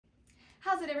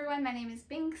How's it everyone? My name is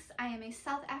BINX. I am a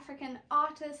South African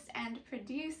artist and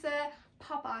producer,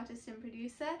 pop artist and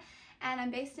producer, and I'm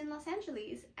based in Los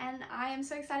Angeles, and I am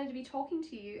so excited to be talking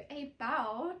to you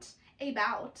about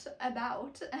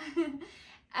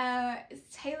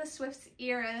Taylor Swift's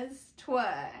Eras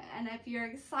tour. And if you're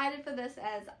excited for this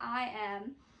as I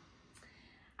am,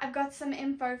 I've got some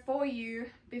info for you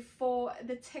before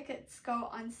the tickets go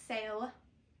on sale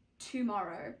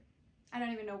tomorrow. I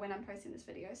don't even know when I'm posting this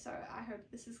video, so I hope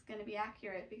this is going to be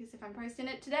accurate, because if I'm posting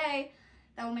it today,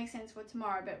 that will make sense for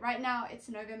tomorrow. But right now it's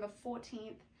November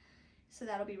 14th, so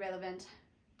that'll be relevant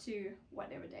to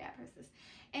whatever day I post this.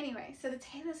 Anyway, so the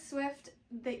Taylor Swift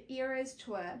The Eras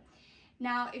tour.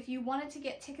 Now, if you wanted to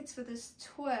get tickets for this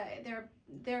tour,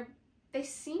 they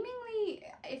seemingly,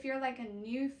 if you're like a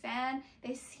new fan,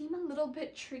 they seem a little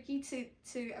bit tricky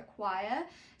to acquire.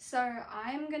 So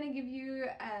I'm gonna give you,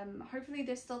 hopefully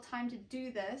there's still time to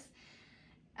do this.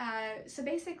 So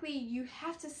basically you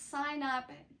have to sign up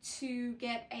to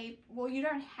get well, you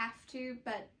don't have to,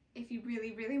 but if you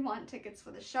really want tickets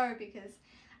for the show, because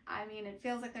I mean, it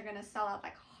feels like they're gonna sell out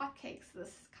like hotcakes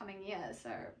this coming year,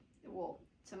 so, well,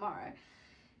 tomorrow.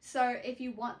 So if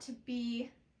you want to be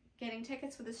getting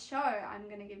tickets for this show, I'm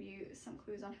going to give you some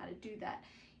clues on how to do that.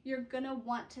 You're going to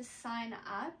want to sign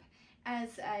up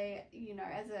as a,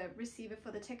 as a receiver for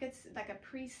the tickets, like a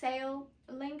pre-sale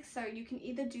link. So you can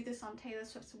either do this on Taylor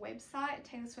Swift's website,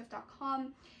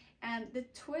 taylorswift.com, and the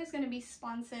tour is going to be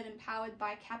sponsored and powered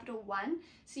by Capital One.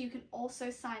 So you can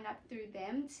also sign up through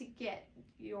them to get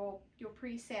your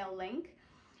pre-sale link.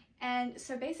 And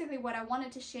so basically what I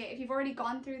wanted to share, if you've already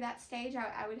gone through that stage,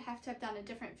 I would have to have done a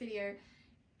different video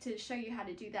to show you how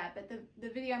to do that, but the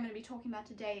video I'm going to be talking about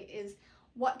today is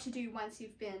what to do once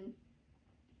you've been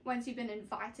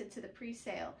invited to the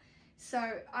pre-sale.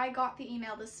 So I got the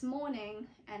email this morning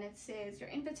and it says, your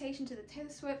invitation to the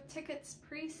Taylor Swift tickets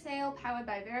pre-sale powered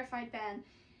by Verified Fan.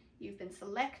 You've been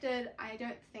selected. I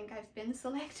don't think I've been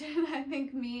selected. I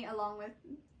think me, along with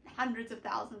hundreds of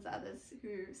thousands of others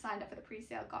who signed up for the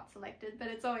pre-sale, got selected, but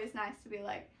it's always nice to be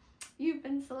like, you've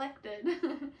been selected.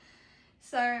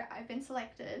 So I've been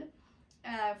selected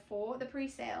for the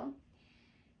pre-sale,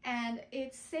 and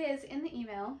it says in the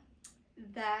email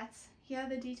that here are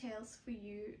the details for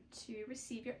you to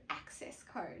receive your access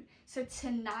code. So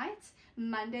tonight,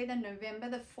 Monday, November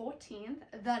the 14th,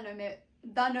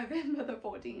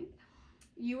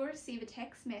 you will receive a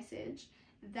text message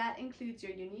that includes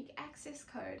your unique access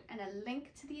code and a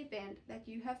link to the event that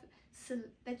you have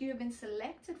been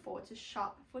selected for to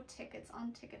shop for tickets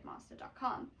on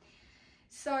Ticketmaster.com.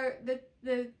 So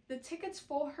the tickets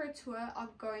for her tour are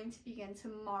going to begin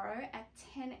tomorrow at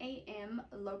 10 a.m.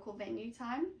 local venue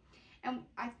time, and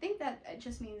I think that it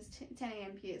just means 10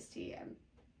 a.m. PST,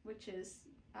 which is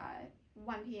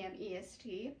 1 p.m.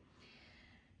 EST.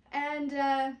 And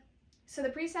so the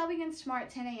pre-sale begins tomorrow at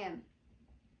 10 a.m.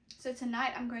 So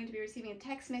tonight I'm going to be receiving a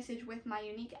text message with my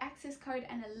unique access code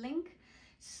and a link,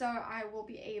 so I will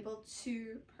be able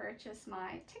to purchase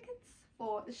my tickets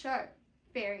for the show.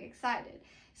 Very excited.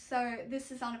 So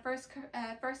this is on a first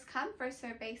come, first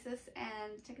serve basis,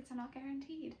 and tickets are not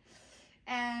guaranteed.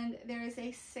 And there is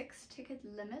a 6 ticket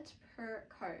limit per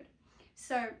code.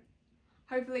 So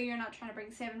hopefully you're not trying to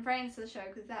bring 7 friends to the show,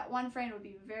 because that one friend would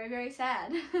be very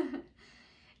sad.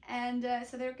 And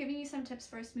so they're giving you some tips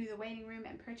for a smoother waiting room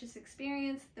and purchase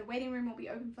experience. The waiting room will be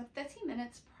open for 30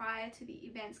 minutes prior to the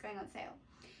events going on sale.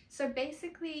 So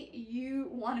basically you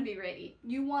want to be ready.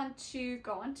 You want to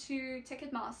go onto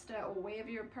Ticketmaster or wherever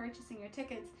you're purchasing your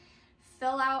tickets,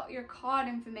 fill out your card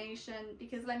information,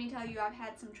 because let me tell you, I've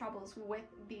had some troubles with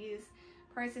these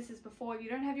processes before. You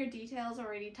don't have your details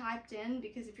already typed in,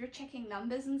 because if you're checking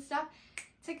numbers and stuff,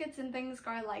 tickets and things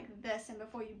go like this, and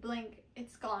before you blink,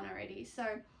 it's gone already. So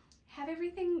have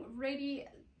everything ready,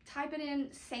 type it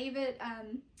in, save it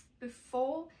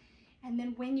before, and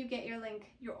then when you get your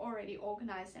link, you're already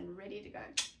organized and ready to go.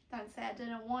 Don't say I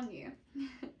didn't warn you.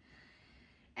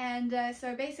 And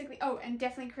so basically, oh, and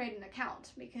definitely create an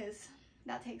account, because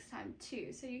that takes time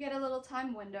too. So you get a little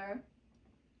time window,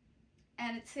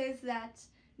 and it says that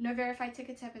no verified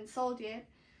tickets have been sold yet.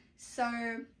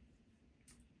 So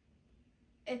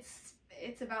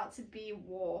it's about to be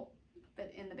war,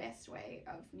 but in the best way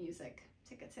of music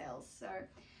ticket sales. So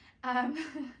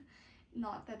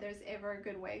not that there's ever a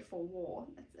good way for war,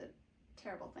 that's a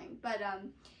terrible thing, but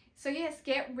so yes,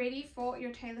 get ready for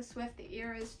your Taylor Swift The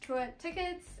Eras tour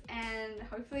tickets, and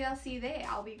hopefully I'll see you there.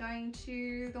 I'll be going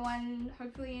to the one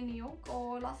hopefully in New York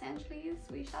or Los Angeles,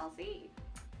 we shall see.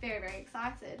 Very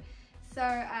excited. So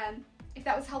If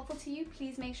that was helpful to you,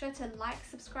 please make sure to like,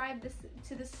 subscribe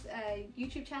to this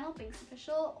YouTube channel, BINX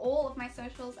Official. All of my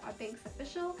socials are BINX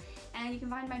Official, and you can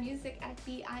find my music at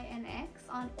BINX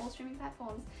on all streaming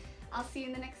platforms. I'll see you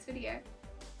in the next video.